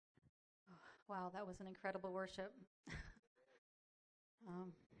Wow, that was an incredible worship.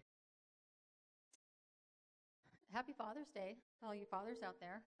 um, Happy Father's Day to all you fathers out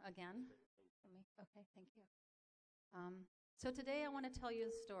there again. Okay, thank you. Um, so today I want to tell you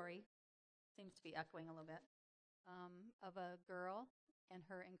a story, seems to be echoing a little bit, of a girl and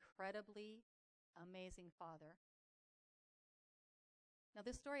her incredibly amazing father. Now,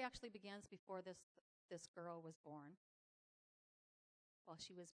 this story actually begins before this girl was born, while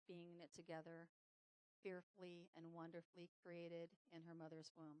she was being knit together, fearfully and wonderfully created in her mother's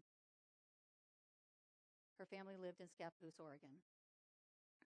womb. Her family lived in Scappoose, Oregon.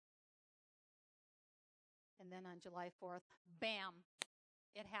 And then on July 4th, bam,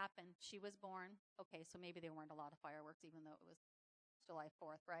 it happened. She was born. Okay, so maybe there weren't a lot of fireworks, even though it was July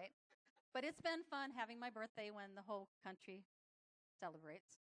 4th, right? But it's been fun having my birthday when the whole country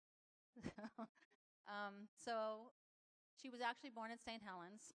celebrates. So she was actually born in St.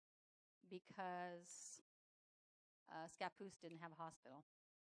 Helens because Scappoose didn't have a hospital.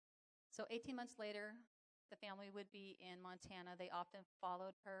 So 18 months later, the family would be in Montana. They often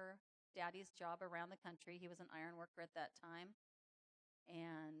followed her daddy's job around the country. He was an iron worker at that time.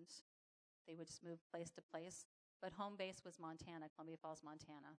 And they would just move place to place. But home base was Montana, Columbia Falls,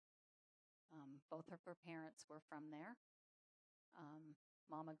 Montana. Both of her parents were from there.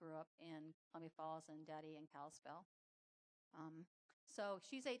 Mama grew up in Columbia Falls and Daddy in Kalispell. So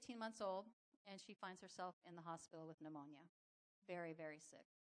she's 18 months old, and she finds herself in the hospital with pneumonia. Very, very sick.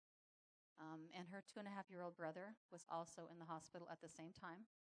 And her 2.5-year-old brother was also in the hospital at the same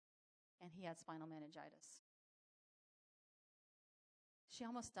time, and he had spinal meningitis. She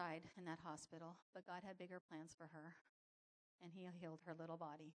almost died in that hospital, but God had bigger plans for her, and he healed her little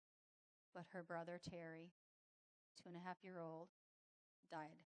body. But her brother, Terry, 2.5-year-old,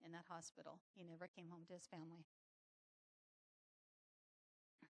 died in that hospital. He never came home to his family.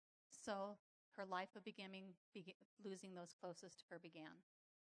 So her life of losing those closest to her began.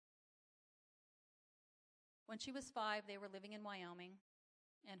 When she was 5, they were living in Wyoming,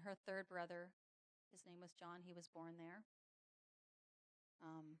 and her third brother, his name was John, he was born there.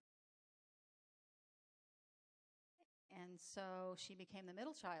 And so she became the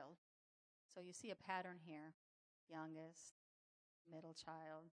middle child. So you see a pattern here. Youngest, middle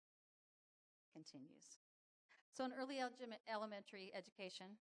child, continues. So in early elementary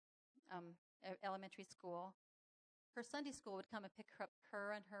education, elementary school, her Sunday school would come and pick up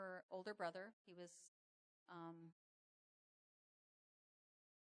her and her older brother. He was,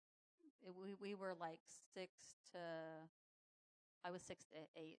 we were like I was 6 to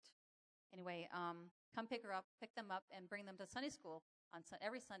 8. Anyway, come pick them up, and bring them to Sunday school on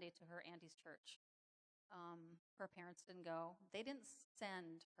every Sunday to her auntie's church. Her parents didn't go. They didn't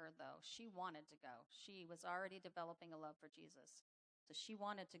send her, though. She wanted to go. She was already developing a love for Jesus, so she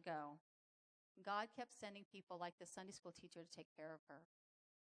wanted to go. God kept sending people like the Sunday school teacher to take care of her.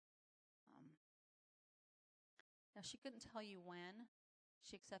 Now, she couldn't tell you when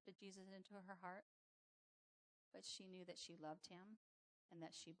she accepted Jesus into her heart, but she knew that she loved him and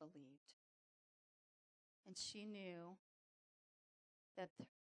that she believed. And she knew that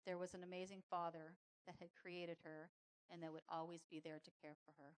there was an amazing Father that had created her and that would always be there to care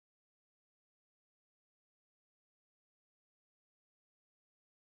for her.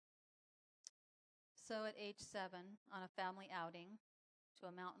 So at age 7, on a family outing to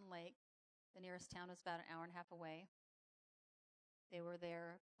a mountain lake, the nearest town was about an hour and a half away. They were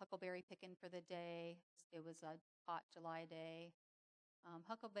there huckleberry picking for the day. It was a hot July day.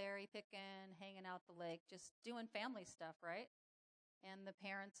 Huckleberry picking, hanging out the lake, just doing family stuff, right? And the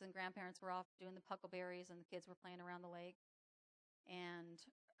parents and grandparents were off doing the huckleberries, and the kids were playing around the lake. And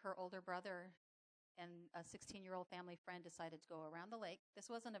her older brother and a 16-year-old family friend decided to go around the lake. This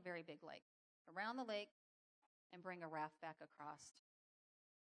wasn't a very big lake. Around the lake and bring a raft back across.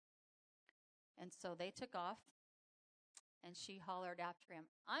 And so they took off, and she hollered after him,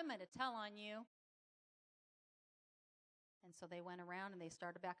 "I'm going to tell on you." And so they went around, and they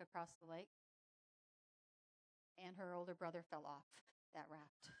started back across the lake. And her older brother fell off that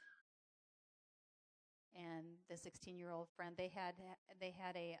raft. And the 16-year-old friend, they had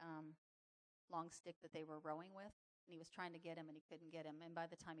a long stick that they were rowing with, and he was trying to get him, and he couldn't get him. And by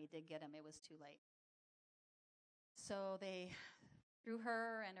the time he did get him, it was too late. So they threw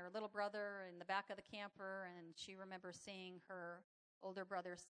her and her little brother in the back of the camper, and she remembers seeing her older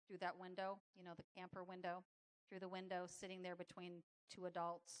brother through that window, the camper window, through the window, sitting there between two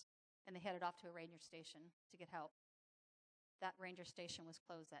adults, and they headed off to a ranger station to get help. That ranger station was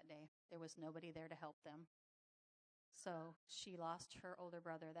closed that day. There was nobody there to help them. So she lost her older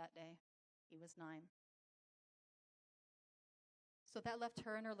brother that day. He was 9. So that left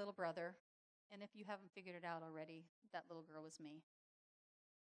her and her little brother And if you haven't figured it out already, that little girl was me.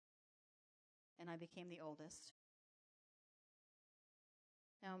 And I became the oldest.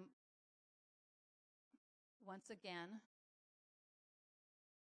 Now, once again,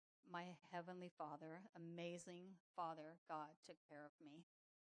 my Heavenly Father, amazing Father, God, took care of me.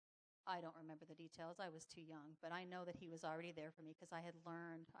 I don't remember the details. I was too young, but I know that He was already there for me because I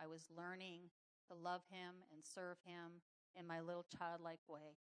was learning to love Him and serve Him in my little childlike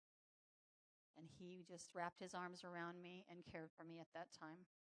way. And He just wrapped His arms around me and cared for me at that time.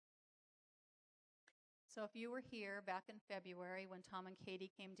 So if you were here back in February when Tom and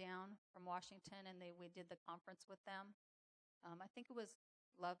Katie came down from Washington and we did the conference with them, I think it was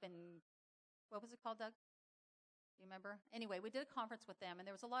Love and, what was it called, Doug? Do you remember? Anyway, we did a conference with them, and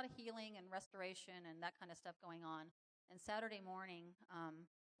there was a lot of healing and restoration and that kind of stuff going on. And Saturday morning,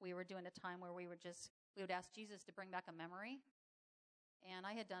 we were doing a time where we would ask Jesus to bring back a memory. And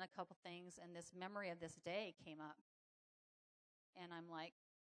I had done a couple things, and this memory of this day came up. And I'm like,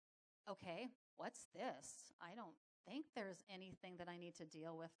 okay, what's this? I don't think there's anything that I need to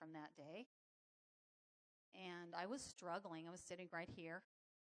deal with from that day. And I was struggling. I was sitting right here.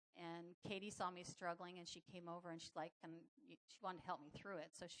 And Katie saw me struggling, and she came over, and she wanted to help me through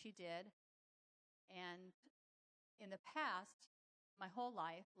it. So she did. And in the past, my whole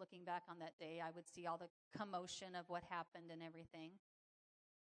life, looking back on that day, I would see all the commotion of what happened and everything.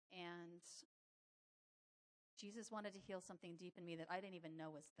 And Jesus wanted to heal something deep in me that I didn't even know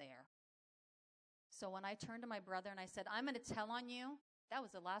was there. So when I turned to my brother and I said, I'm going to tell on you, that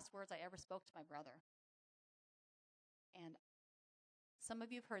was the last words I ever spoke to my brother. And some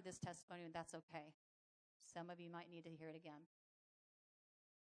of you have heard this testimony, and that's okay. Some of you might need to hear it again.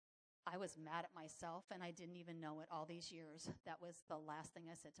 I was mad at myself, and I didn't even know it all these years. That was the last thing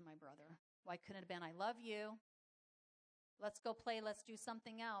I said to my brother. Why couldn't it have been, I love you. Let's go play. Let's do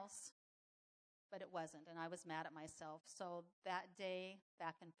something else. But it wasn't, and I was mad at myself. So that day,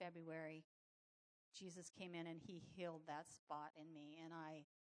 back in February, Jesus came in, and He healed that spot in me. And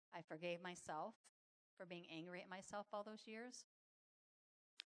I forgave myself for being angry at myself all those years.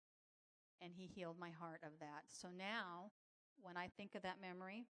 And He healed my heart of that. So now, when I think of that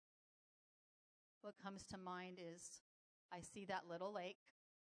memory, what comes to mind is I see that little lake,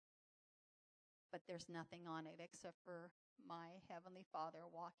 but there's nothing on it except for my Heavenly Father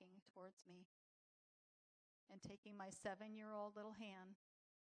walking towards me and taking my 7-year-old little hand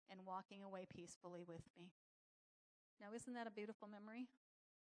and walking away peacefully with me. Now, isn't that a beautiful memory?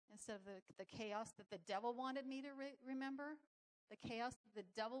 Instead of the chaos that the devil wanted me to remember, the chaos that the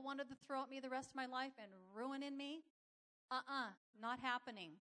devil wanted to throw at me the rest of my life and ruin in me, not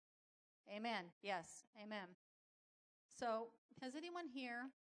happening. Amen. Yes, amen. So, has anyone here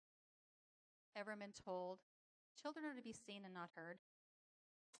ever been told children are to be seen and not heard?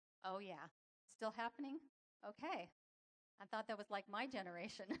 Oh, yeah. Still happening? Okay. I thought that was like my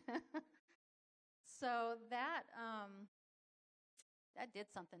generation. So that did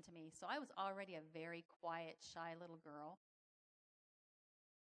something to me. So I was already a very quiet, shy little girl.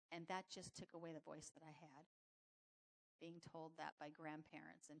 And that just took away the voice that I had. Being told that by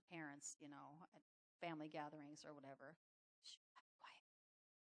grandparents and parents, at family gatherings or whatever. Shh, quiet.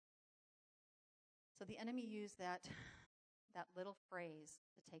 So the enemy used that little phrase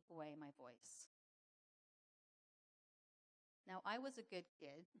to take away my voice. Now, I was a good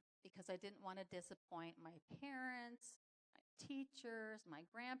kid because I didn't want to disappoint my parents, my teachers, my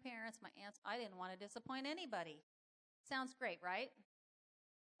grandparents, my aunts. I didn't want to disappoint anybody. Sounds great, right?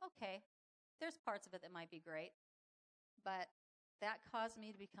 Okay. There's parts of it that might be great, but that caused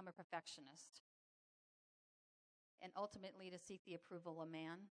me to become a perfectionist and ultimately to seek the approval of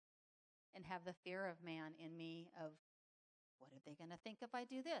man and have the fear of man in me of, what are they going to think if I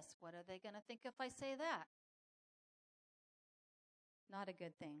do this? What are they going to think if I say that? Not a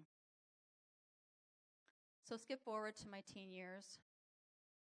good thing. So skip forward to my teen years.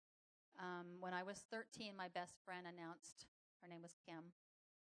 When I was 13, my best friend announced, her name was Kim,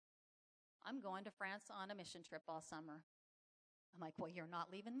 I'm going to France on a mission trip all summer. I'm like, well, you're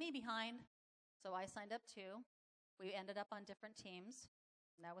not leaving me behind. So I signed up too. We ended up on different teams,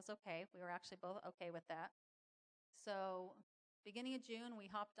 and that was okay. We were actually both okay with that. So beginning of June, we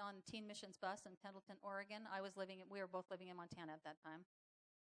hopped on Teen Missions bus in Pendleton, Oregon. We were both living in Montana at that time.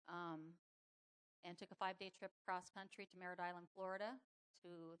 And took a 5-day trip cross country to Merritt Island, Florida.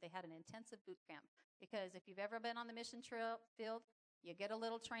 They had an intensive boot camp. Because if you've ever been on the mission field, you get a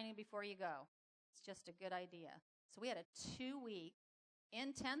little training before you go. It's just a good idea. So we had a 2-week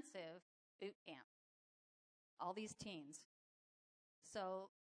intensive boot camp. All these teens. So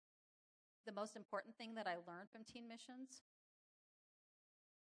the most important thing that I learned from Teen Missions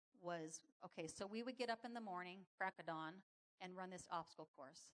was, okay, so we would get up in the morning, crack of dawn, and run this obstacle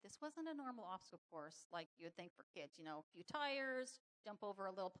course. This wasn't a normal obstacle course like you would think for kids, a few tires, jump over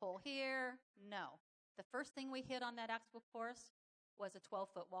a little pole here. No. The first thing we hit on that obstacle course was a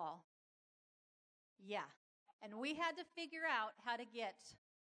 12-foot wall. Yeah. And we had to figure out how to get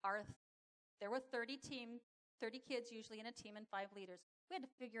there were 30 kids usually in a team and 5 leaders. We had to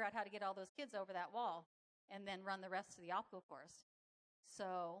figure out how to get all those kids over that wall and then run the rest of the obstacle course.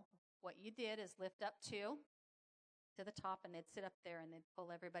 So what you did is lift up 2 to the top, and they'd sit up there, and they'd pull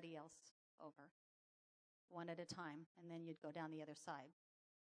everybody else over one at a time, and then you'd go down the other side.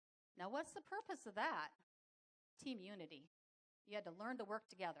 Now, what's the purpose of that? Team unity. You had to learn to work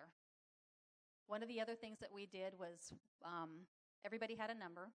together. One of the other things that we did was everybody had a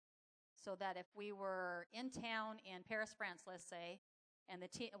number, so that if we were in town in Paris, France, let's say, and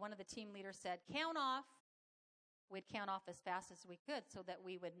one of the team leaders said, count off, we'd count off as fast as we could so that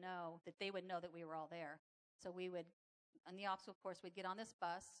we would know, that they would know that we were all there. So we would, on the obstacle course, we'd get on this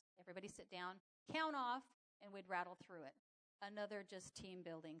bus, everybody sit down, count off, and we'd rattle through it. Another just team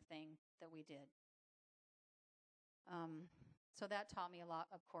building thing that we did. So that taught me a lot,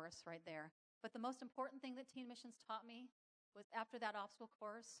 of course, right there. But the most important thing that Teen Missions taught me was after that obstacle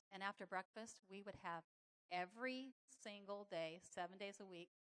course and after breakfast, we would have every single day, 7 days a week,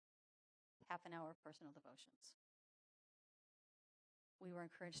 half an hour of personal devotions. We were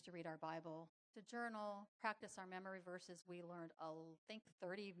encouraged to read our Bible, to journal, practice our memory verses. We learned, I think,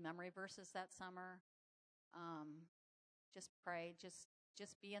 30 memory verses that summer. Just pray,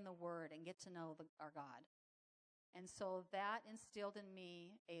 just be in the Word and get to know our God. And so that instilled in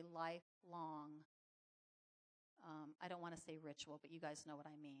me a lifelong, I don't want to say ritual, but you guys know what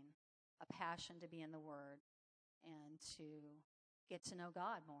I mean, a passion to be in the Word and to get to know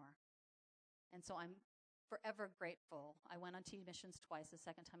God more. And so I'm forever grateful. I went on Teen Missions twice. The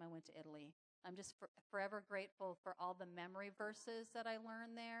second time I went to Italy. I'm just forever grateful for all the memory verses that I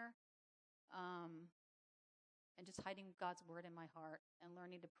learned there, and just hiding God's Word in my heart and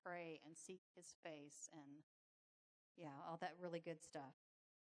learning to pray and seek His face and, yeah, all that really good stuff.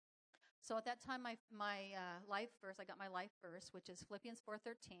 So at that time, my life verse, I got my life verse, which is Philippians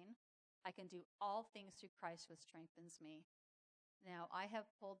 4:13. I can do all things through Christ who strengthens me. Now, I have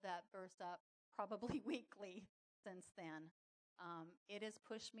pulled that verse up probably weekly since then. It has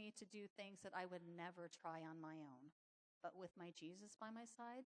pushed me to do things that I would never try on my own. But with my Jesus by my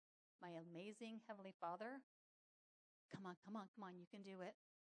side, my amazing Heavenly Father, come on, you can do it.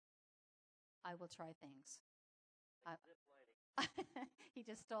 I will try things. He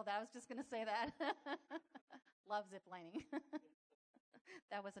just stole that. I was just going to say that. Love ziplining.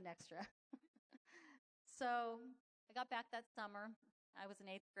 That was an extra. So I got back that summer. I was in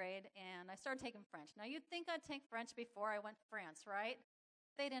 8th grade, and I started taking French. Now, you'd think I'd take French before I went to France, right?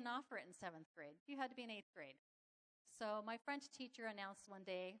 They didn't offer it in 7th grade. You had to be in 8th grade. So my French teacher announced one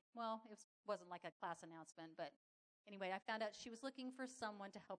day, well, it wasn't like a class announcement, but anyway, I found out she was looking for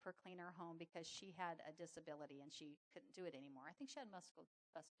someone to help her clean her home because she had a disability and she couldn't do it anymore. I think she had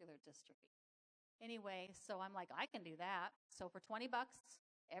muscular dystrophy. Anyway, so I'm like, I can do that. So for $20,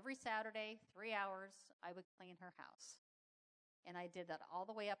 every Saturday, 3 hours, I would clean her house. And I did that all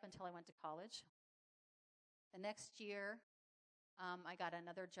the way up until I went to college. The next year, I got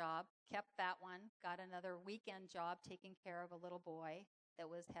another job, kept that one, got another weekend job taking care of a little boy that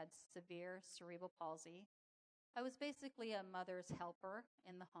had severe cerebral palsy. I was basically a mother's helper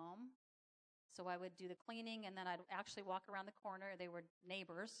in the home. So I would do the cleaning, and then I'd actually walk around the corner. They were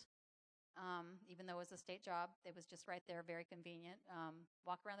neighbors. Even though it was a state job, it was just right there, very convenient.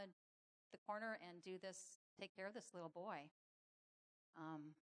 Walk around the corner and take care of this little boy.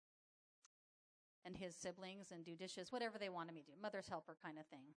 And his siblings, and do dishes, whatever they wanted me to do, mother's helper kind of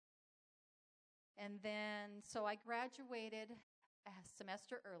thing. And then, so I graduated a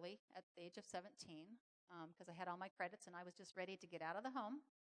semester early at the age of 17 because I had all my credits and I was just ready to get out of the home.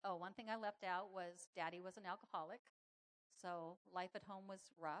 Oh, one thing I left out was Daddy was an alcoholic, so life at home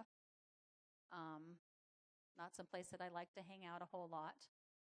was rough. Not some place that I liked to hang out a whole lot.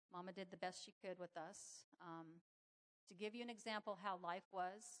 Mama did the best she could with us. To give you an example how life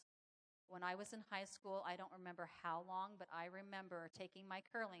was, when I was in high school, I don't remember how long, but I remember taking my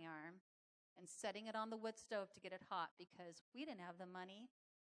curling iron and setting it on the wood stove to get it hot because we didn't have the money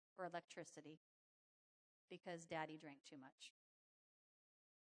for electricity because Daddy drank too much.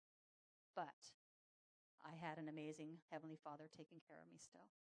 But I had an amazing Heavenly Father taking care of me still,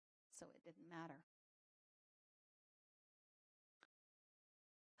 so it didn't matter.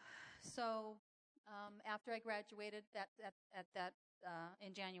 So after I graduated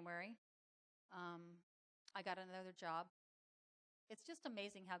in January, I got another job it's just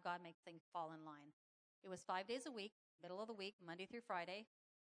amazing how God makes things fall in line. It was 5 days a week, middle of the week, Monday through Friday.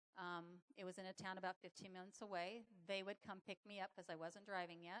 It was in a town about 15 minutes away. They would come pick me up because I wasn't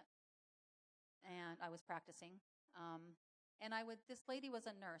driving yet, and I was practicing. This lady was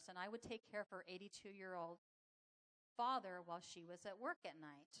a nurse, and I would take care of her 82-year-old father while she was at work at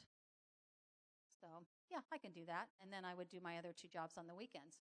night. So, yeah, I can do that. And then I would do my other 2 jobs on the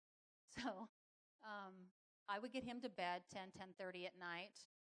weekends. So, I would get him to bed 10:30 at night,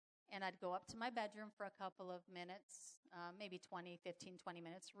 and I'd go up to my bedroom for a couple of minutes, maybe 20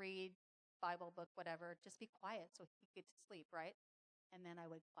 minutes, read, Bible book, whatever, just be quiet so he could get to sleep, right? And then I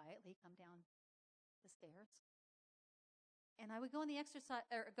would quietly come down the stairs. And I would go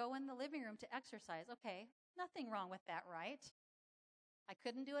in the living room to exercise. Okay, nothing wrong with that, right? I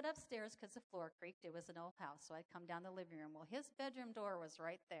couldn't do it upstairs because the floor creaked. It was an old house, so I'd come down the living room. Well, his bedroom door was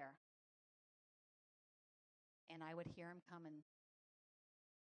right there. And I would hear him coming.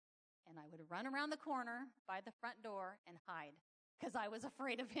 And I would run around the corner by the front door and hide because I was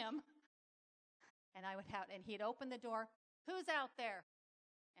afraid of him. And he'd open the door, "Who's out there?"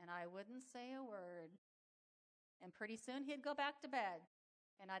 And I wouldn't say a word. And pretty soon he'd go back to bed.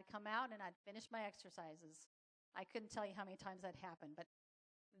 And I'd come out and I'd finish my exercises. I couldn't tell you how many times that happened, but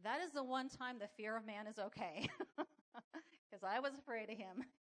that is the one time the fear of man is okay. Because I was afraid of him,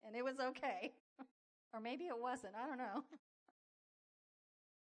 and it was okay. Or maybe it wasn't. I don't know.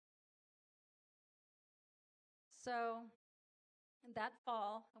 So that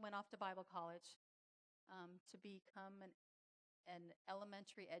fall, I went off to Bible college to become an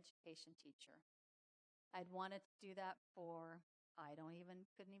elementary education teacher. I'd wanted to do that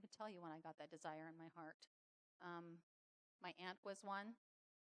couldn't even tell you when I got that desire in my heart. My aunt was one,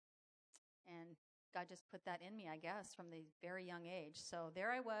 and God just put that in me, I guess, from the very young age. So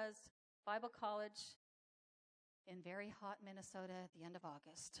there I was, Bible college in very hot Minnesota at the end of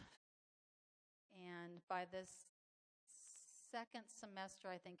August. And by this second semester,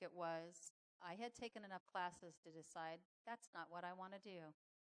 I think it was, I had taken enough classes to decide that's not what I want to do.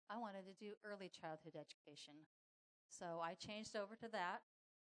 I wanted to do early childhood education. So I changed over to that.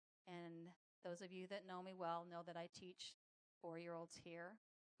 And those of you that know me well know that I teach 4-year-olds here,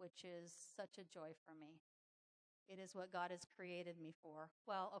 which is such a joy for me. It is what God has created me for.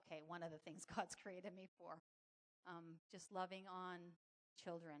 Well, okay, one of the things God's created me for. Just loving on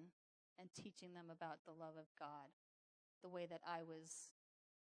children and teaching them about the love of God, the way that I was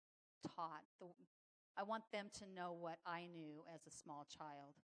taught. I want them to know what I knew as a small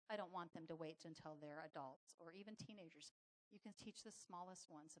child. I don't want them to wait until they're adults or even teenagers. You can teach the smallest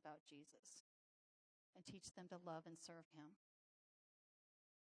ones about Jesus and teach them to love and serve him.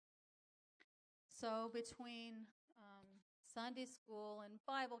 So between Sunday school and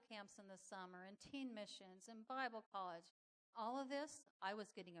Bible camps in the summer and teen missions and Bible college, all of this, I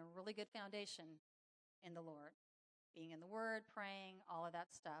was getting a really good foundation in the Lord, being in the Word, praying, all of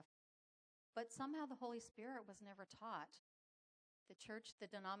that stuff. But somehow the Holy Spirit was never taught. The church, the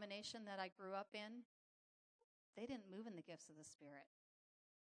denomination that I grew up in, they didn't move in the gifts of the Spirit.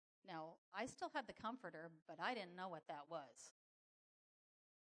 Now, I still had the Comforter, but I didn't know what that was.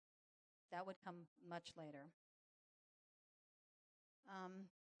 That would come much later.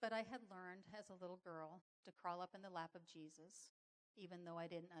 But I had learned as a little girl to crawl up in the lap of Jesus, even though I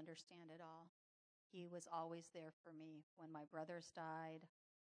didn't understand it all. He was always there for me when my brothers died,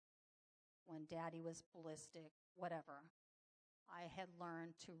 when Daddy was ballistic, whatever. I had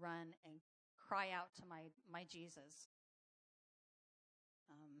learned to run and cry out to my Jesus.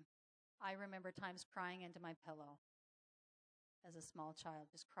 I remember times crying into my pillow as a small child,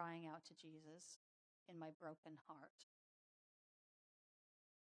 just crying out to Jesus in my broken heart.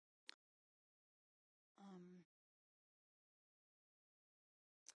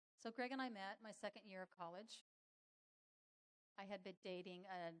 So Greg and I met my second year of college. I had been dating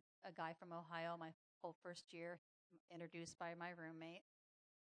a guy from Ohio my whole first year, introduced by my roommate.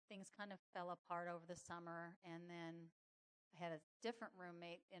 Things kind of fell apart over the summer, and then I had a different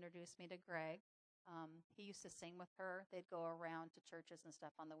roommate introduce me to Greg. He used to sing with her. They'd go around to churches and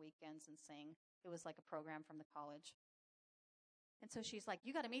stuff on the weekends and sing. It was like a program from the college. And so she's like,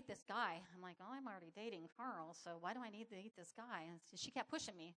 "You got to meet this guy." I'm like, "Oh, I'm already dating Carl, so why do I need to meet this guy?" And so she kept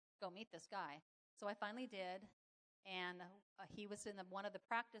pushing me, "Go meet this guy." So I finally did. And he was in one of the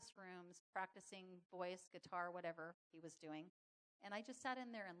practice rooms practicing voice, guitar, whatever he was doing. And I just sat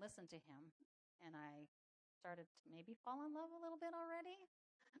in there and listened to him. And I started to maybe fall in love a little bit already.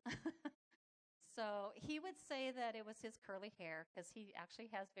 So he would say that it was his curly hair, because he actually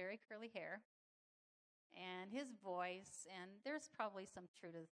has very curly hair, and his voice. And there's probably some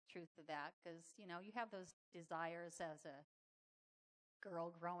truth to that, because, you have those desires as a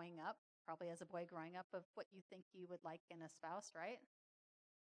girl growing up, probably as a boy growing up, of what you think you would like in a spouse, right?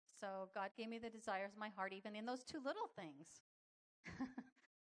 So God gave me the desires of my heart, even in those two little things.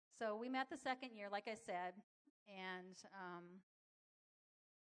 So we met the second year, like I said, and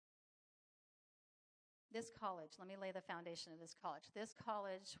this college, let me lay the foundation of this college. This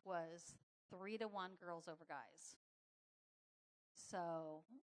college was 3-to-1 girls over guys. So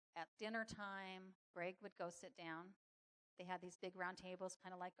at dinner time, Greg would go sit down. They had these big round tables,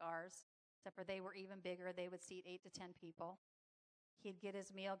 kind of like ours, except for they were even bigger. They would seat 8 to 10 people. He'd get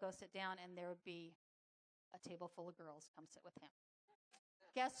his meal, go sit down, and there would be a table full of girls come sit with him.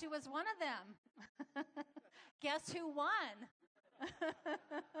 Guess who was one of them? Guess who won?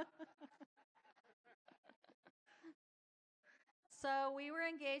 So we were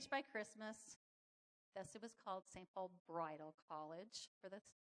engaged by Christmas. Thus, it was called St. Paul Bridal College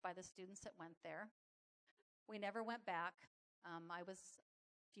by the students that went there. We never went back. I was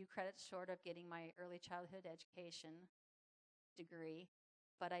a few credits short of getting my early childhood education degree,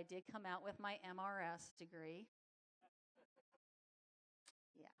 but I did come out with my MRS degree.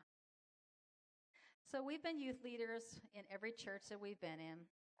 Yeah. So we've been youth leaders in every church that we've been in.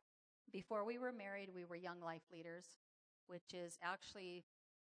 Before we were married, we were Young Life Leaders, which is actually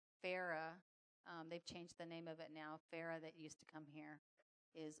Farah. They've changed the name of it now. Farah, that used to come here,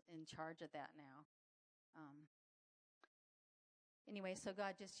 is in charge of that now. Anyway, so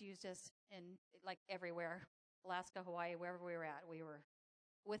God just used us in like everywhere, Alaska, Hawaii, wherever we were at, we were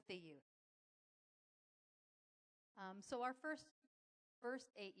with the youth. So our first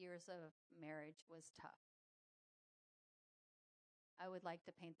 8 years of marriage was tough. I would like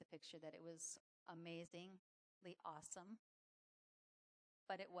to paint the picture that it was amazingly awesome,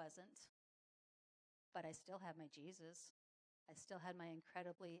 but it wasn't. But I still had my Jesus. I still had my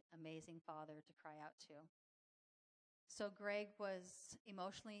incredibly amazing Father to cry out to. So Greg was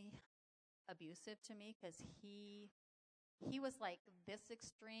emotionally abusive to me because he was like this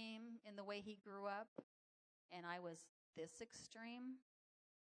extreme in the way he grew up, and I was this extreme.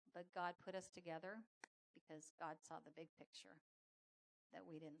 But God put us together because God saw the big picture that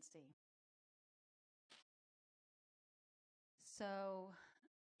we didn't see. So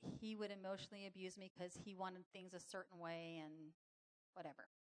he would emotionally abuse me because he wanted things a certain way and whatever.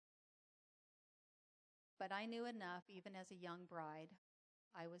 But I knew enough, even as a young bride.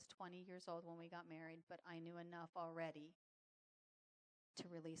 I was 20 years old when we got married, but I knew enough already to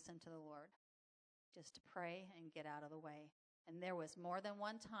release him to the Lord, just to pray and get out of the way. And there was more than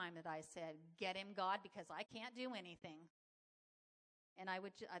one time that I said, "Get him, God, because I can't do anything." And I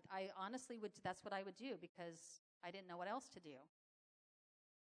honestly would, that's what I would do because I didn't know what else to do.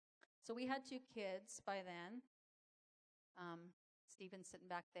 So we had 2 kids by then. Stephen's sitting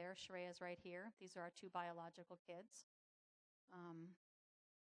back there. Sharea's right here. These are our 2 biological kids.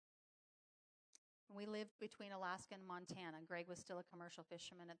 We lived between Alaska and Montana. Greg was still a commercial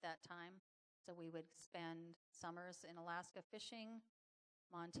fisherman at that time. So we would spend summers in Alaska fishing.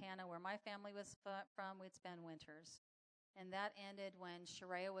 Montana, where my family was from, we'd spend winters. And that ended when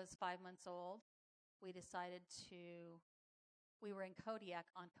Sharea was 5 months old. We were in Kodiak,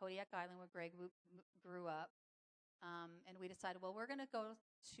 on Kodiak Island where Greg grew up. And we decided, well, we're going to go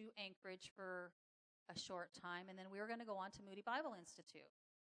to Anchorage for a short time, and then we were going to go on to Moody Bible Institute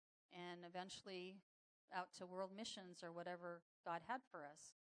and eventually out to World Missions or whatever God had for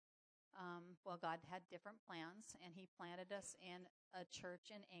us. Well, God had different plans, and he planted us in a church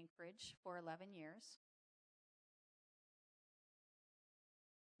in Anchorage for 11 years.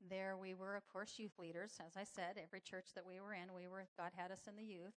 There we were, of course, youth leaders. As I said, every church that we were in, God had us in the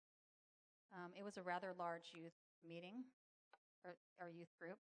youth. It was a rather large youth meeting, or youth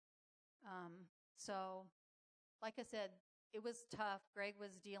group. So, like I said, it was tough. Greg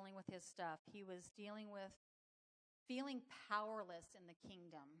was dealing with his stuff. He was dealing with feeling powerless in the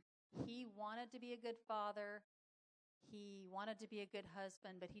kingdom. He wanted to be a good father. He wanted to be a good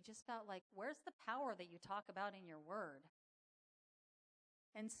husband, but he just felt like, where's the power that you talk about in your word?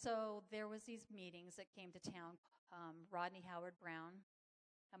 And so there was these meetings that came to town. Rodney Howard-Browne.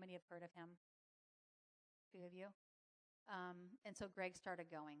 How many have heard of him? A few of you? And so Greg started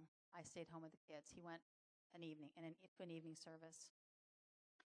going. I stayed home with the kids. He went an evening service.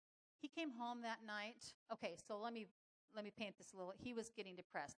 He came home that night. Okay, so let me paint this a little. He was getting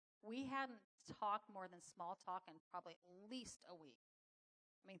depressed. We hadn't talked more than small talk in probably at least a week.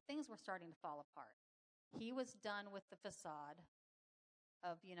 I mean, things were starting to fall apart. He was done with the facade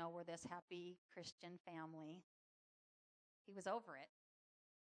of, we're this happy Christian family. He was over it.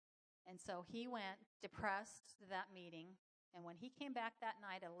 And so he went depressed to that meeting. And when he came back that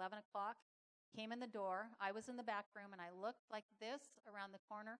night at 11 o'clock, came in the door. I was in the back room, and I looked like this around the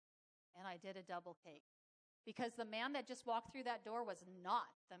corner, and I did a double take. Because the man that just walked through that door was not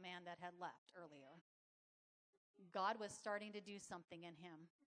the man that had left earlier. God was starting to do something in him.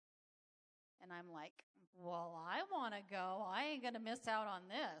 And I'm like, well, I want to go. I ain't going to miss out on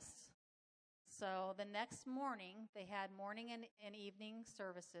this. So the next morning, they had morning and evening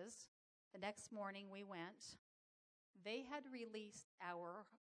services. The next morning, we went. They had released our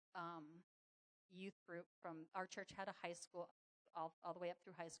youth group from our church, had a high school, all the way up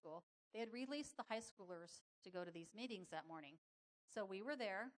through high school. They had released the high schoolers to go to these meetings that morning. So we were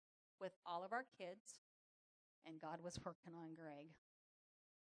there with all of our kids, and God was working on Greg.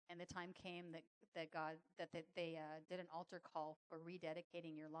 And the time came that they did an altar call for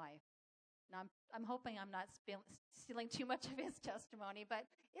rededicating your life. Now, I'm hoping I'm not stealing too much of his testimony, but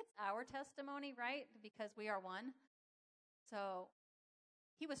it's our testimony, right? Because we are one. So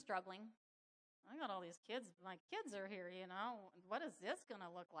he was struggling. I got all these kids. My kids are here, you know. What is this going to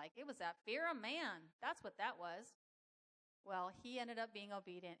look like? It was that fear of man. That's what that was. Well, he ended up being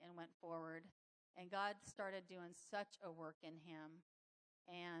obedient and went forward. And God started doing such a work in him.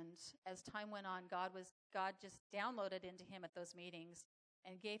 And as time went on, God just downloaded into him at those meetings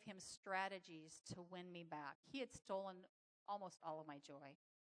and gave him strategies to win me back. He had stolen almost all of my joy.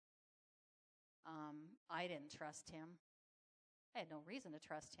 I didn't trust him. I had no reason to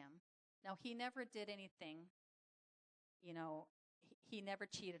trust him. Now, he never did anything, you know, he never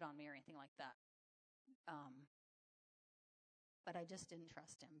cheated on me or anything like that. But I just didn't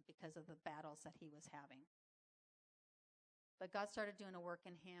trust him because of the battles that he was having. But God started doing a work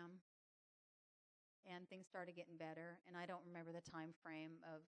in him, and things started getting better. And I don't remember the time frame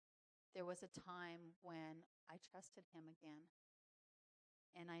of, there was a time when I trusted him again.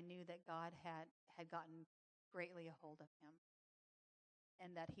 And I knew that God had gotten greatly a hold of him,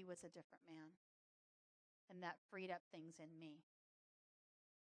 and that he was a different man, and that freed up things in me.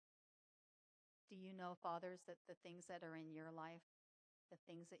 Do you know, fathers, that the things that are in your life, the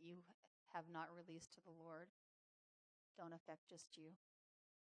things that you have not released to the Lord, don't affect just you?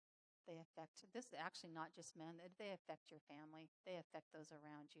 They affect, this is actually not just men, they affect your family. They affect those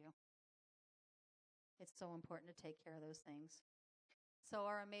around you. It's so important to take care of those things. So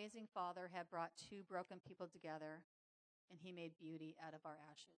our amazing Father had brought two broken people together, and he made beauty out of our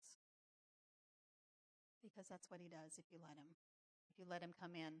ashes. Because that's what he does if you let him. If you let him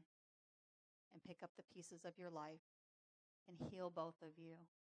come in and pick up the pieces of your life and heal both of you,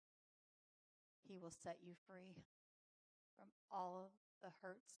 he will set you free from all of the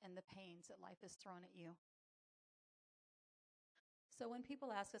hurts and the pains that life has thrown at you. So when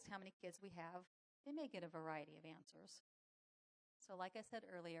people ask us how many kids we have, they may get a variety of answers. So like I said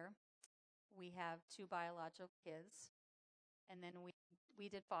earlier, we have 2 biological kids, and then we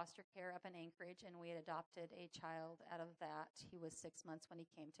did foster care up in Anchorage, and we had adopted a child out of that. He was 6 months when he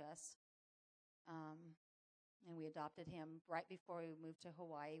came to us. And we adopted him right before we moved to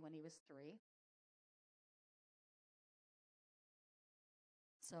Hawaii when he was 3.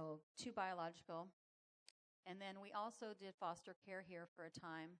 So 2 biological. And then we also did foster care here for a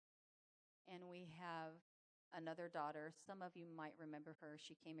time. And we have another daughter. Some of you might remember her.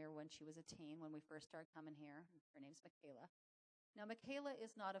 She came here when she was a teen, when we first started coming here. Her name's Michaela. Now, Michaela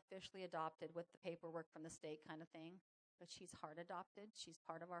is not officially adopted with the paperwork from the state kind of thing, but she's heart adopted. She's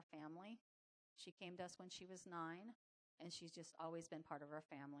part of our family. She came to us when she was 9, and she's just always been part of our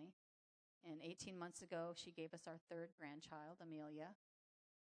family. And 18 months ago, she gave us our 3rd grandchild, Amelia.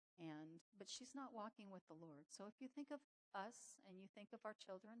 But she's not walking with the Lord. So if you think of us and you think of our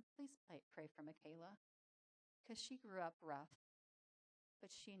children, please pray for Michaela, because she grew up rough, but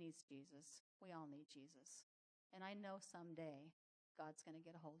she needs Jesus. We all need Jesus. And I know someday God's going to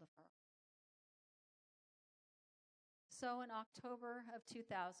get a hold of her. So in October of 2000,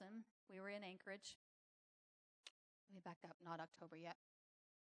 we were in Anchorage. Let me back up, not October yet.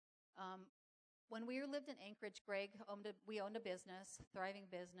 When we lived in Anchorage, we owned a business, thriving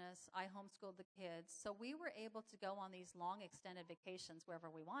business. I homeschooled the kids. So we were able to go on these long extended vacations wherever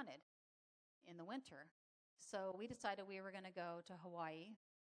we wanted in the winter. So we decided we were going to go to Hawaii.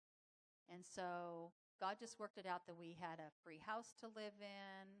 And so God just worked it out that we had a free house to live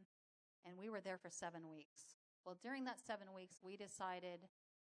in, and we were there for 7 weeks. Well, during that 7 weeks, we decided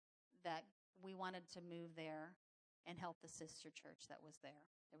that we wanted to move there and help the sister church that was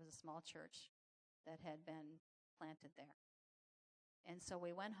there. There was a small church that had been planted there. And so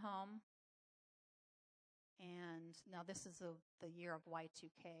we went home, and now this is the year of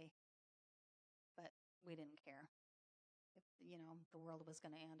Y2K, but we didn't care. If, the world was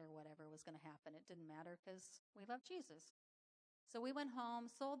going to end or whatever was going to happen, it didn't matter because we love Jesus. So we went home,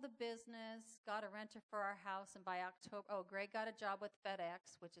 sold the business, got a renter for our house, and by October, Greg got a job with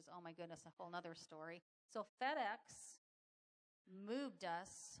FedEx, which is, oh my goodness, a whole nother story. So FedEx moved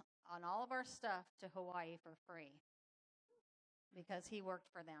us on all of our stuff to Hawaii for free because he worked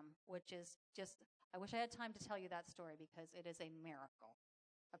for them, which is just, I wish I had time to tell you that story because it is a miracle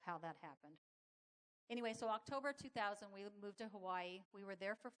of how that happened. Anyway, so October 2000, we moved to Hawaii. We were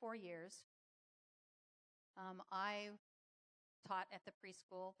there for 4 years. I taught at the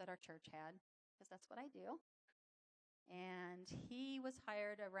preschool that our church had because that's what I do. And he was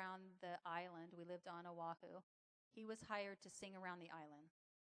hired around the island. We lived on Oahu. He was hired to sing around the island.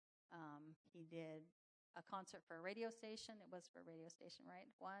 He did a concert for a radio station. It was for a radio station, right?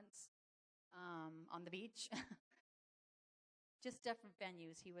 Once on the beach. Just different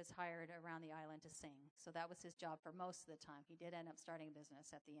venues. He was hired around the island to sing. So that was his job for most of the time. He did end up starting a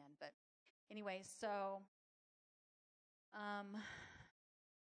business at the end. But anyway, so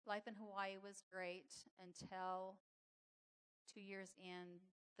life in Hawaii was great until 2 years in,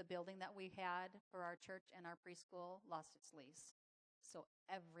 the building that we had for our church and our preschool lost its lease. So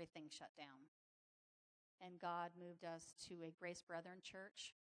everything shut down. And God moved us to a Grace Brethren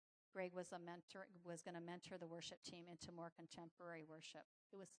church. Greg was going to mentor the worship team into more contemporary worship.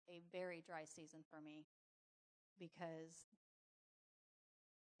 It was a very dry season for me because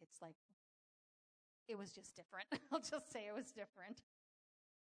it's like, it was just different. I'll just say it was different.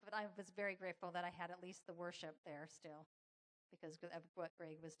 But I was very grateful that I had at least the worship there still because of what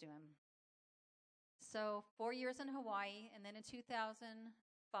Greg was doing. So 4 years in Hawaii, and then in 2005,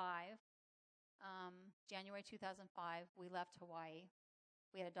 January 2005, we left Hawaii.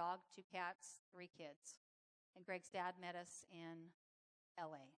 We had a dog, 2 cats, 3 kids. And Greg's dad met us in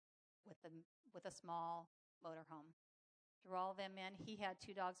LA with a small motorhome. Threw all of them in. He had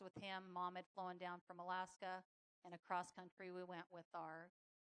 2 dogs with him. Mom had flown down from Alaska, and across country we went with our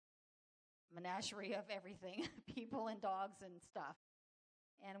menagerie of everything, people and dogs and stuff.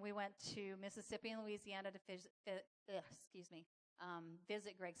 And we went to Mississippi and Louisiana to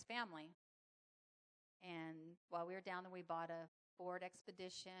visit Greg's family. And while we were down there, we bought a Ford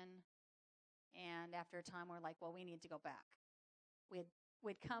Expedition. And after a time, we're like, well, we need to go back.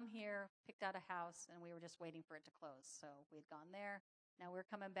 We'd come here, picked out a house, and we were just waiting for it to close. So we'd gone there. Now we're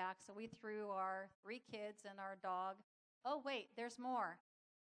coming back. So we threw our 3 kids and our dog. Oh, wait, there's more.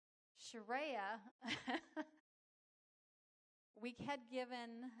 Sharia, we had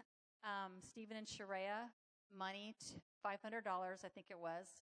given Stephen and Sharia money, $500, I think it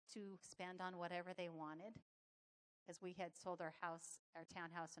was, to spend on whatever they wanted. Because we had sold our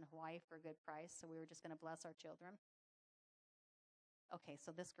townhouse in Hawaii for a good price, so we were just going to bless our children. Okay,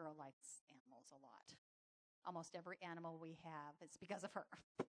 so this girl likes animals a lot. Almost every animal we have, it's because of her,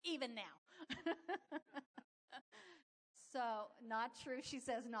 even now. So, not true. She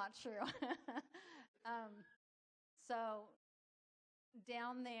says not true. So,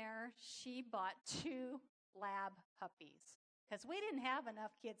 down there, she bought 2 lab puppies. Because we didn't have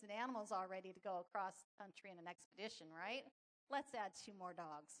enough kids and animals already to go across the country in an expedition, right? Let's add 2 more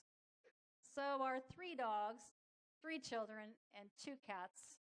dogs. So our 3 dogs, 3 children, and 2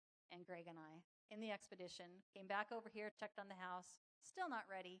 cats, and Greg and I, in the expedition, came back over here, checked on the house, still not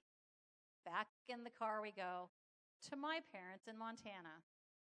ready. Back in the car we go to my parents in Montana,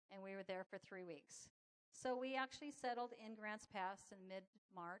 and we were there for 3 weeks. So we actually settled in Grants Pass in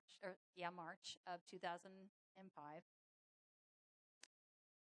March of 2005.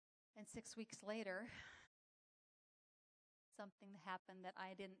 And 6 weeks later, something happened that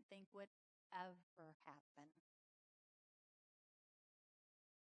I didn't think would ever happen.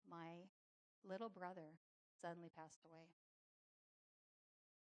 My little brother suddenly passed away.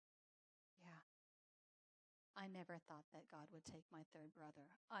 Yeah. I never thought that God would take my 3rd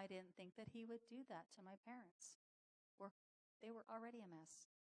brother. I didn't think that he would do that to my parents. They were already a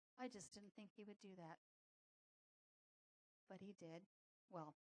mess. I just didn't think he would do that. But he did.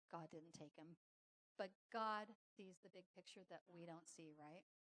 Well, God didn't take him. But God sees the big picture that we don't see, right?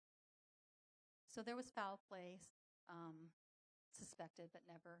 So there was foul play, suspected, but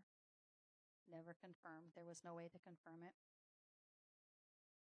never confirmed. There was no way to confirm it.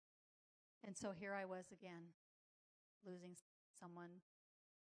 And so here I was again, losing someone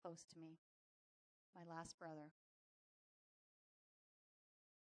close to me, my last brother.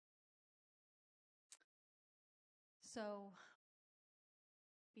 So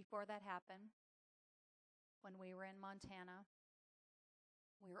before that happened, when we were in Montana,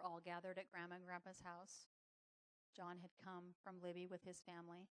 we were all gathered at Grandma and Grandpa's house. John had come from Libby with his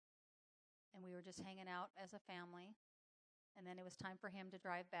family, and we were just hanging out as a family. And then it was time for him to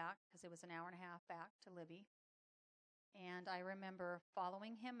drive back because it was an hour and a half back to Libby. And I remember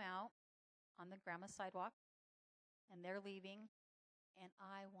following him out on the grandma sidewalk, and they're leaving, and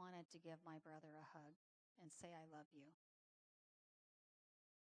I wanted to give my brother a hug and say, I love you.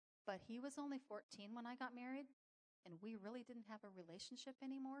 But he was only 14 when I got married, and we really didn't have a relationship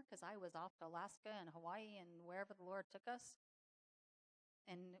anymore because I was off to Alaska and Hawaii and wherever the Lord took us.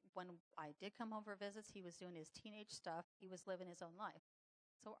 And when I did come home for visits, he was doing his teenage stuff. He was living his own life.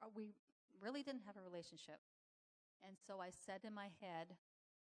 So we really didn't have a relationship. And so I said in my head,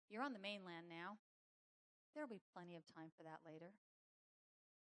 you're on the mainland now. There'll be plenty of time for that later.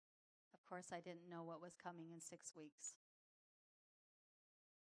 Of course, I didn't know what was coming in 6 weeks.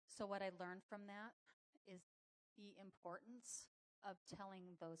 So what I learned from that is the importance of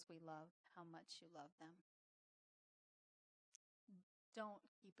telling those we love how much you love them. Don't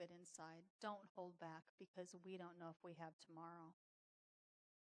keep it inside. Don't hold back, because we don't know if we have tomorrow.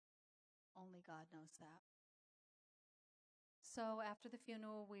 Only God knows that. So after the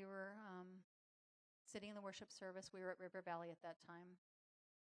funeral, we were sitting in the worship service. We were at River Valley at that time.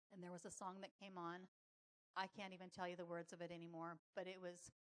 And there was a song that came on. I can't even tell you the words of it anymore, but it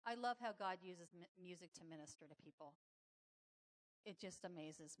was, I love how God uses music to minister to people. It just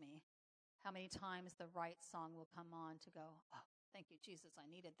amazes me how many times the right song will come on to go, oh, thank you, Jesus, I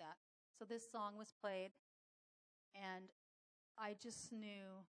needed that. So this song was played, and I just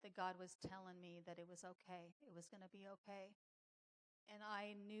knew that God was telling me that it was okay. It was going to be okay. And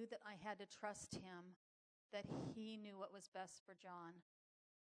I knew that I had to trust him, that he knew what was best for John,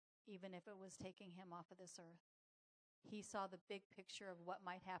 even if it was taking him off of this earth. He saw the big picture of what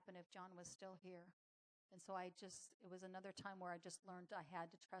might happen if John was still here. And so it was another time where I just learned I had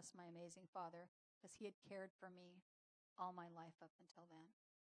to trust my amazing Father, because he had cared for me all my life up until then.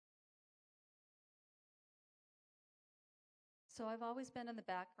 So I've always been in the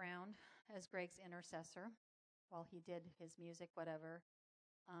background as Greg's intercessor while he did his music, whatever.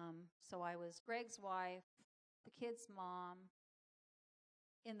 So I was Greg's wife, the kid's mom,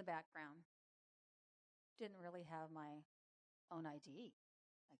 in the background. Didn't really have my own ID,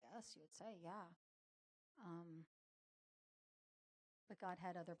 I guess you would say, yeah. But God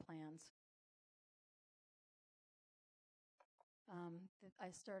had other plans.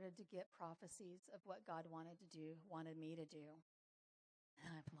 I started to get prophecies of what God wanted me to do.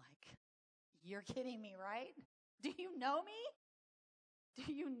 And I'm like, you're kidding me, right? Do you know me?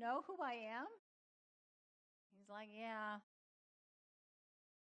 Do you know who I am? He's like, yeah.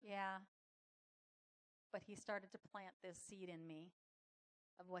 But he started to plant this seed in me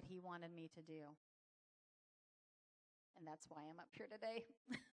of what he wanted me to do. And that's why I'm up here today.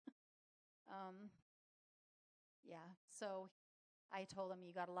 So I told him,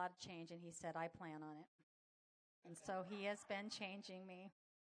 you got a lot of change, and he said, I plan on it. And so he has been changing me.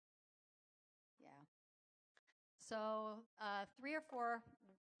 Yeah. So 3 or 4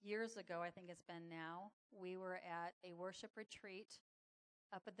 years ago, I think it's been now, we were at a worship retreat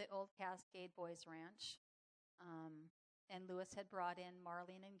up at the old Cascade Boys Ranch. And Lewis had brought in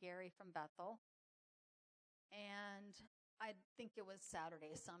Marlene and Gary from Bethel. And I think it was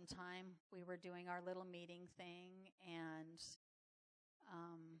Saturday sometime. We were doing our little meeting thing and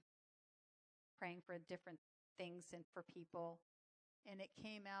praying for different things and for people. And it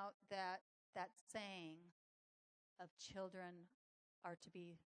came out that saying of children are to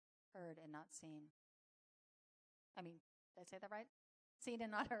be heard and not seen. I mean, did I say that right? Seen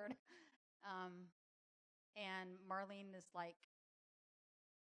and not heard. And Marlene is like,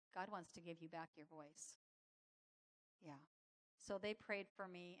 God wants to give you back your voice. Yeah. So they prayed for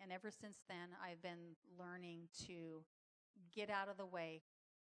me, and ever since then, I've been learning to get out of the way.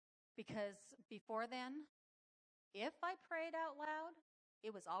 Because before then, if I prayed out loud,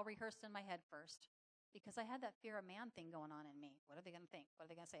 it was all rehearsed in my head first. Because I had that fear of man thing going on in me. What are they going to think? What are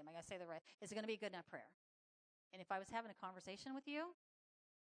they going to say? Am I going to say the right? Is it going to be a good enough prayer? And if I was having a conversation with you,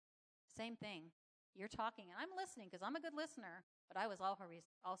 same thing. You're talking, and I'm listening because I'm a good listener, but I was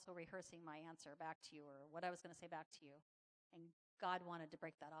also rehearsing my answer back to you, or what I was going to say back to you. And God wanted to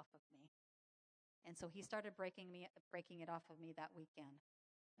break that off of me. And so he started breaking it off of me that weekend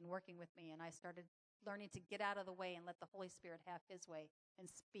and working with me. And I started learning to get out of the way and let the Holy Spirit have his way and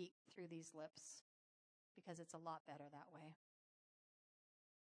speak through these lips, because it's a lot better that way.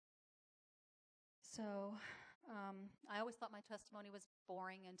 So I always thought my testimony was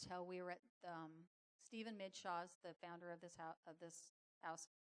boring until we were at Stephen Midshaw's, the founder of this house,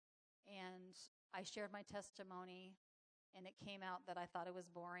 and I shared my testimony, and it came out that I thought it was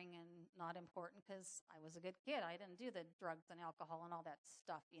boring and not important because I was a good kid. I didn't do the drugs and alcohol and all that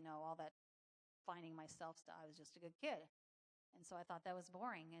stuff, all that finding myself stuff. I was just a good kid. And so I thought that was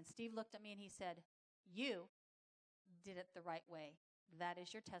boring. And Steve looked at me and he said, did it the right way. That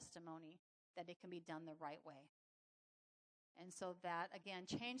is your testimony, that it can be done the right way. And so that, again,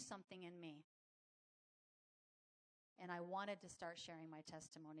 changed something in me. And I wanted to start sharing my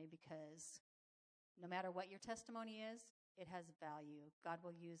testimony because no matter what your testimony is, it has value. God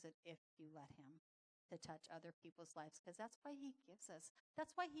will use it if you let him to touch other people's lives, because that's why he gives us.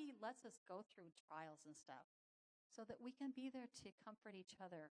 That's why he lets us go through trials and stuff, so that we can be there to comfort each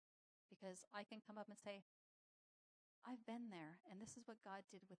other. Because I can come up and say, I've been there, and this is what God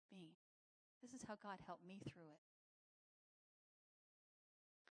did with me. This is how God helped me through it.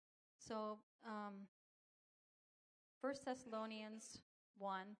 So, 1 Thessalonians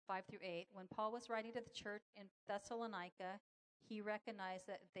 1, 5 through 8, when Paul was writing to the church in Thessalonica, he recognized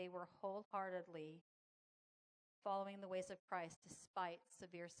that they were wholeheartedly following the ways of Christ despite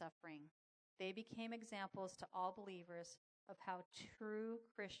severe suffering. They became examples to all believers of how true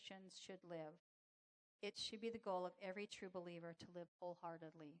Christians should live. It should be the goal of every true believer to live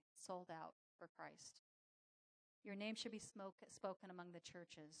wholeheartedly, sold out for Christ. Your name should be spoken among the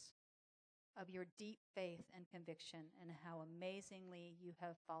churches of your deep faith and conviction and how amazingly you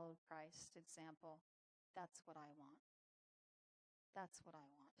have followed Christ's example. That's what I want. That's what I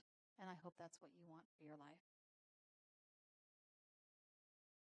want. And I hope that's what you want for your life.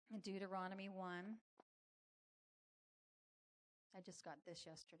 In Deuteronomy 1, I just got this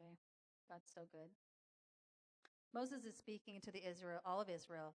yesterday. God's so good. Moses is speaking to all of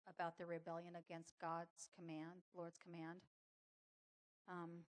Israel about their rebellion against God's command, Lord's command.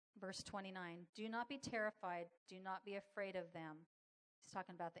 Verse 29, do not be terrified, do not be afraid of them. He's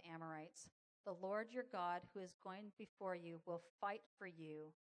talking about the Amorites. The Lord your God, who is going before you, will fight for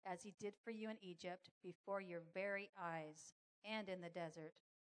you, as he did for you in Egypt, before your very eyes, and in the desert.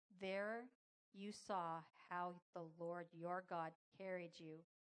 There you saw how the Lord your God carried you,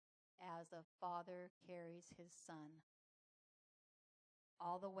 as a father carries his son,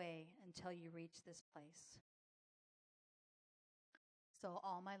 all the way until you reach this place. So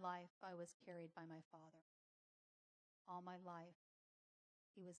all my life I was carried by my Father. All my life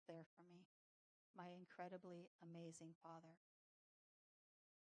he was there for me, my incredibly amazing Father.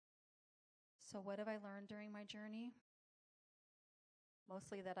 So what have I learned during my journey?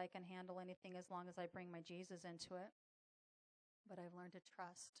 Mostly that I can handle anything as long as I bring my Jesus into it. But I've learned to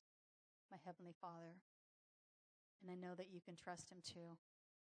trust my Heavenly Father. And I know that you can trust him too.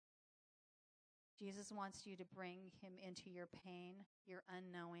 Jesus wants you to bring him into your pain, your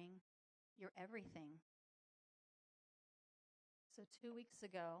unknowing, your everything. So 2 weeks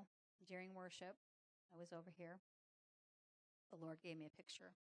ago, during worship, I was over here. The Lord gave me a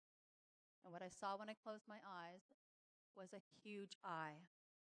picture. And what I saw when I closed my eyes was a huge eye.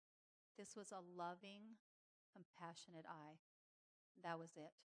 This was a loving, compassionate eye. That was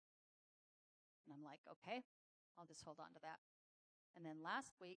it. And I'm like, okay, I'll just hold on to that. And then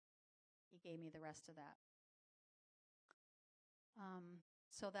last week, he gave me the rest of that.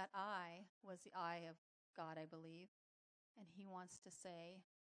 So that eye was the eye of God, I believe. And he wants to say,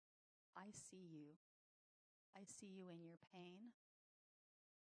 I see you. I see you in your pain.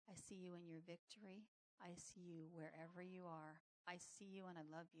 I see you in your victory. I see you wherever you are. I see you and I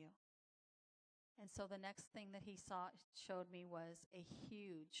love you. And so the next thing that he showed me was a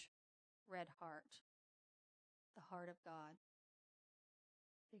huge red heart, the heart of God,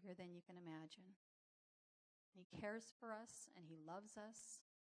 bigger than you can imagine. And he cares for us and he loves us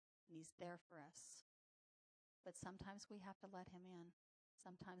and he's there for us. But sometimes we have to let him in.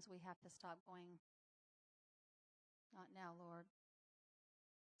 Sometimes we have to stop going, not now, Lord.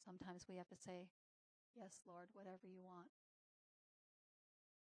 Sometimes we have to say, yes, Lord, whatever you want.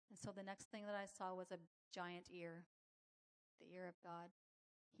 And so the next thing that I saw was a giant ear, the ear of God.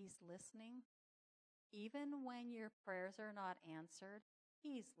 He's listening. Even when your prayers are not answered,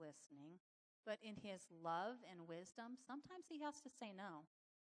 he's listening. But in his love and wisdom, sometimes he has to say no.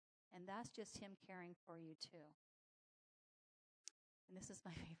 And that's just him caring for you too. And this is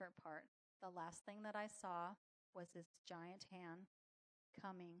my favorite part. The last thing that I saw was this giant hand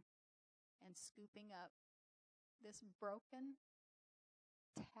coming and scooping up this broken,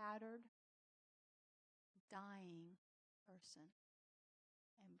 tattered, dying person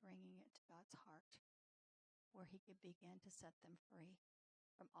and bringing it to God's heart, where he could begin to set them free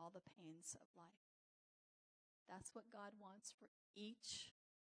from all the pains of life. That's what God wants for each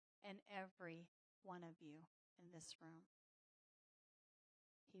and every one of you in this room.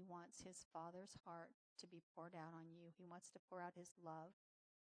 He wants his Father's heart to be poured out on you. He wants to pour out his love,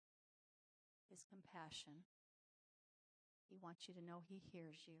 his compassion. He wants you to know he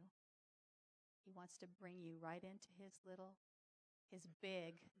hears you. He wants to bring you right into his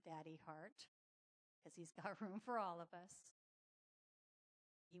big daddy heart because He's got room for all of us.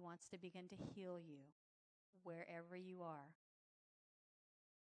 He wants to begin to heal you wherever you are.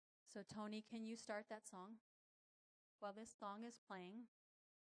 So, Tony, can you start that song? While this song is playing,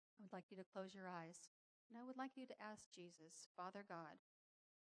 I would like you to close your eyes. And I would like you to ask Jesus, Father God,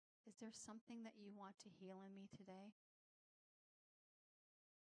 is there something that you want to heal in me today?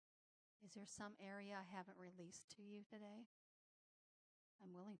 Is there some area I haven't released to you today?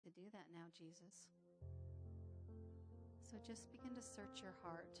 I'm willing to do that now, Jesus. So just begin to search your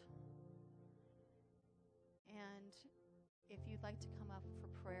heart. And if you'd like to come up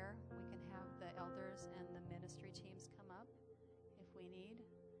for prayer, we can have the elders and the ministry teams come up if we need.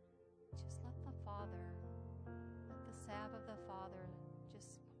 Just let the Father, let the salve of the Father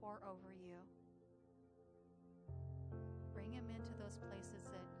just pour over you. Bring Him into those places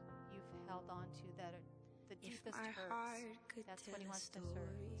that you've held on to, that are the deepest hurts. That's what He wants to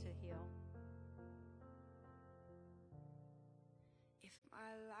heal. If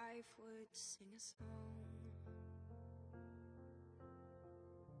my life would sing a song,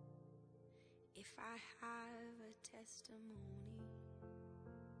 if I have a testimony,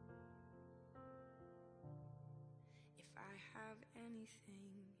 if I have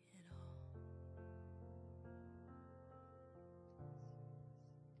anything at all,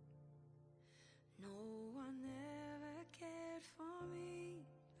 no one ever cared for me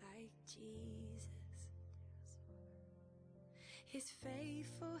like Jesus. His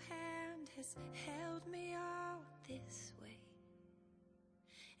faithful hand has held me all this way.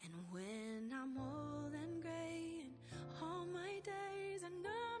 And when I'm old and gray and all my days are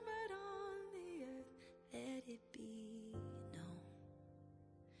numbered on the earth, let it be known,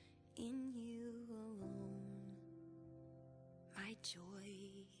 in you alone my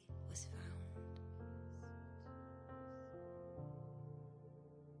joy was found.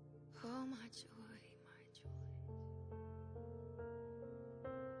 Oh, my joy.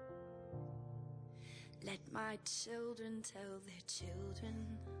 Let my children tell their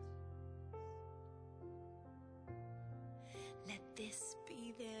children. Let this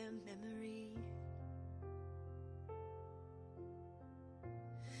be their memory,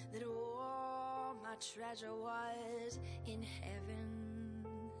 that all my treasure was in heaven,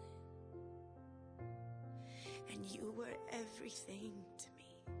 and you were everything to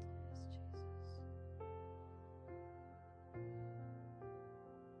me.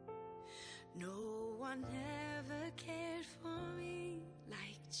 No one ever cared for me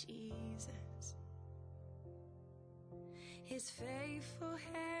like Jesus. His faithful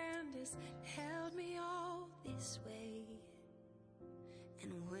hand has held me all this way.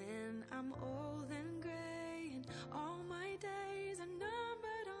 And when I'm old and gray and all my days are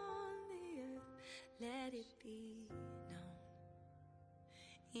numbered on the earth, let it be known,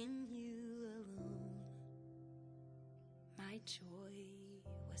 in you alone my joy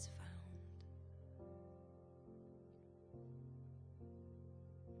was found.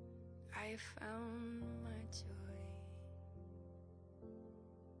 I found my joy.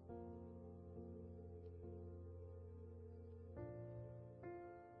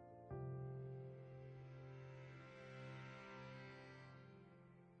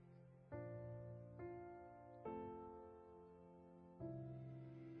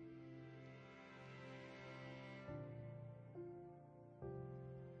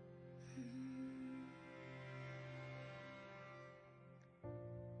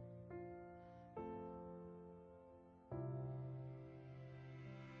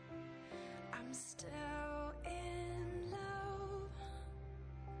 I'm still in love.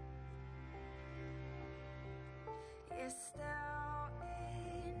 You're still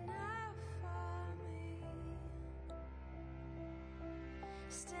enough for me.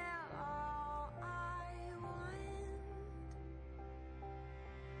 Still all I want.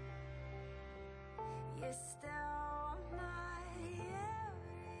 You're still my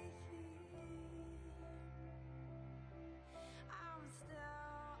everything. I'm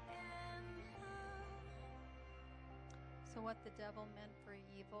still in love. So what the devil meant for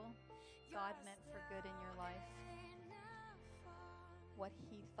evil, God meant for good in your life. What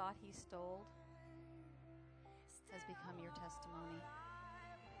He thought He stole has become your testimony.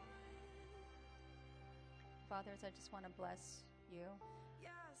 Fathers, I just want to bless you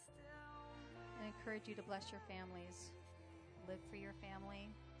and encourage you to bless your families. Live for your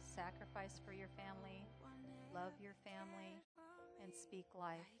family, sacrifice for your family, love your family, and speak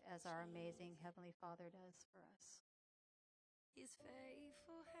life as our amazing Heavenly Father does for us. His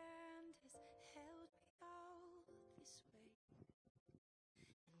faithful hand has held me all this way.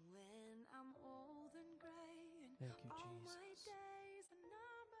 And when I'm old and gray and Thank you, all Jesus. my days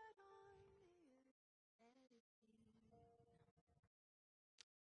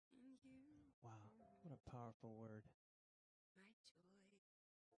Wow, what a powerful word. My joy.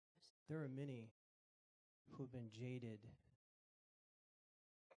 There are many who've been jaded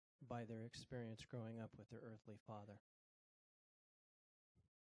by their experience growing up with their earthly father.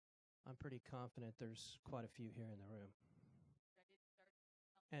 I'm pretty confident there's quite a few here in the room.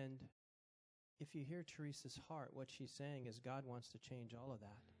 And if you hear Teresa's heart, what she's saying is God wants to change all of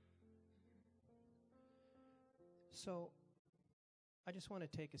that. So I just want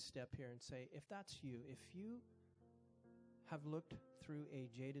to take a step here and say, if that's you, if you have looked through a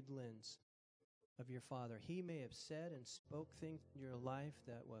jaded lens of your father, he may have said and spoke things in your life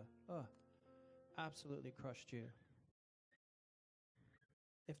that were, absolutely crushed you.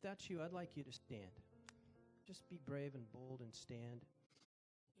 If that's you, I'd like you to stand. Just be brave and bold and stand.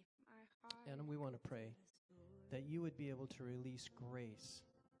 And we want to pray that you would be able to release grace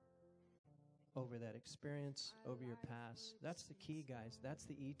over that experience, over your past. That's the key, guys. That's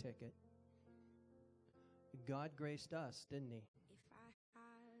the e-ticket. God graced us, didn't he?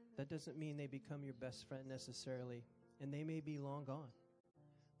 That doesn't mean they become your best friend necessarily, and they may be long gone,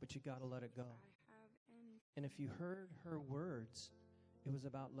 but you got to let it go. And if you heard her words, it was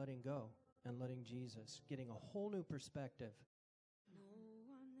about letting go and letting Jesus, getting a whole new perspective.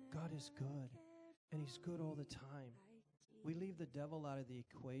 God is good, and he's good all the time. We leave the devil out of the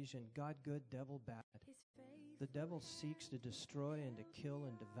equation. God good, devil bad. The devil seeks to destroy and to kill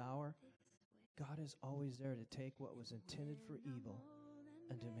and devour. God is always there to take what was intended for evil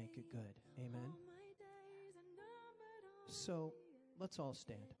and to make it good. Amen? So, let's all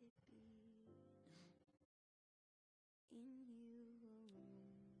stand.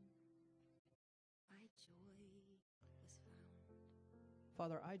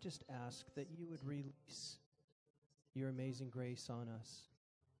 Father, I just ask that you would release your amazing grace on us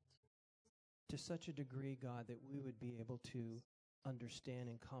to such a degree, God, that we would be able to understand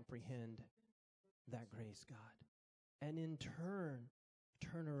and comprehend that grace, God. And in turn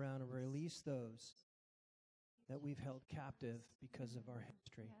around and release those that we've held captive because of our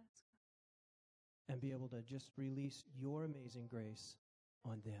history. And be able to just release your amazing grace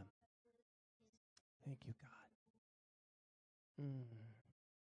on them. Thank you, God.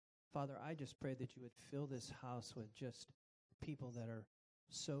 Father, I just pray that you would fill this house with just people that are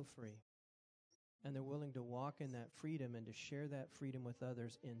so free. And they're willing to walk in that freedom and to share that freedom with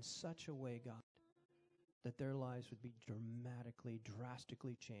others in such a way, God, that their lives would be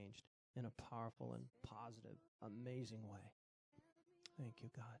drastically changed in a powerful and positive, amazing way. Thank you,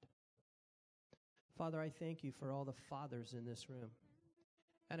 God. Father, I thank you for all the fathers in this room.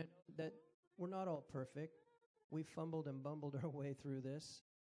 And that we're not all perfect. We fumbled and bumbled our way through this.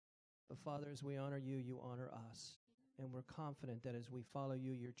 But Father, as we honor you, you honor us. And we're confident that as we follow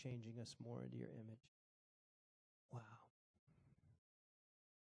you, you're changing us more into your image. Wow.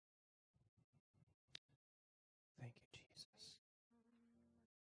 Thank you, Jesus.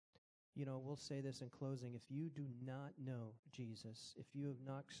 You know, we'll say this in closing. If you do not know Jesus, if you have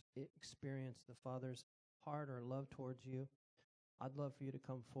not experienced the Father's heart or love towards you, I'd love for you to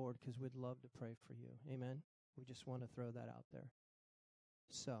come forward because we'd love to pray for you. Amen? We just want to throw that out there.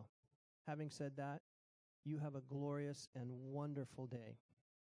 So, having said that, you have a glorious and wonderful day.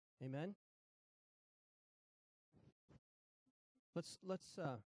 Amen? Let's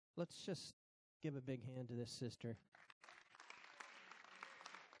just give a big hand to this sister.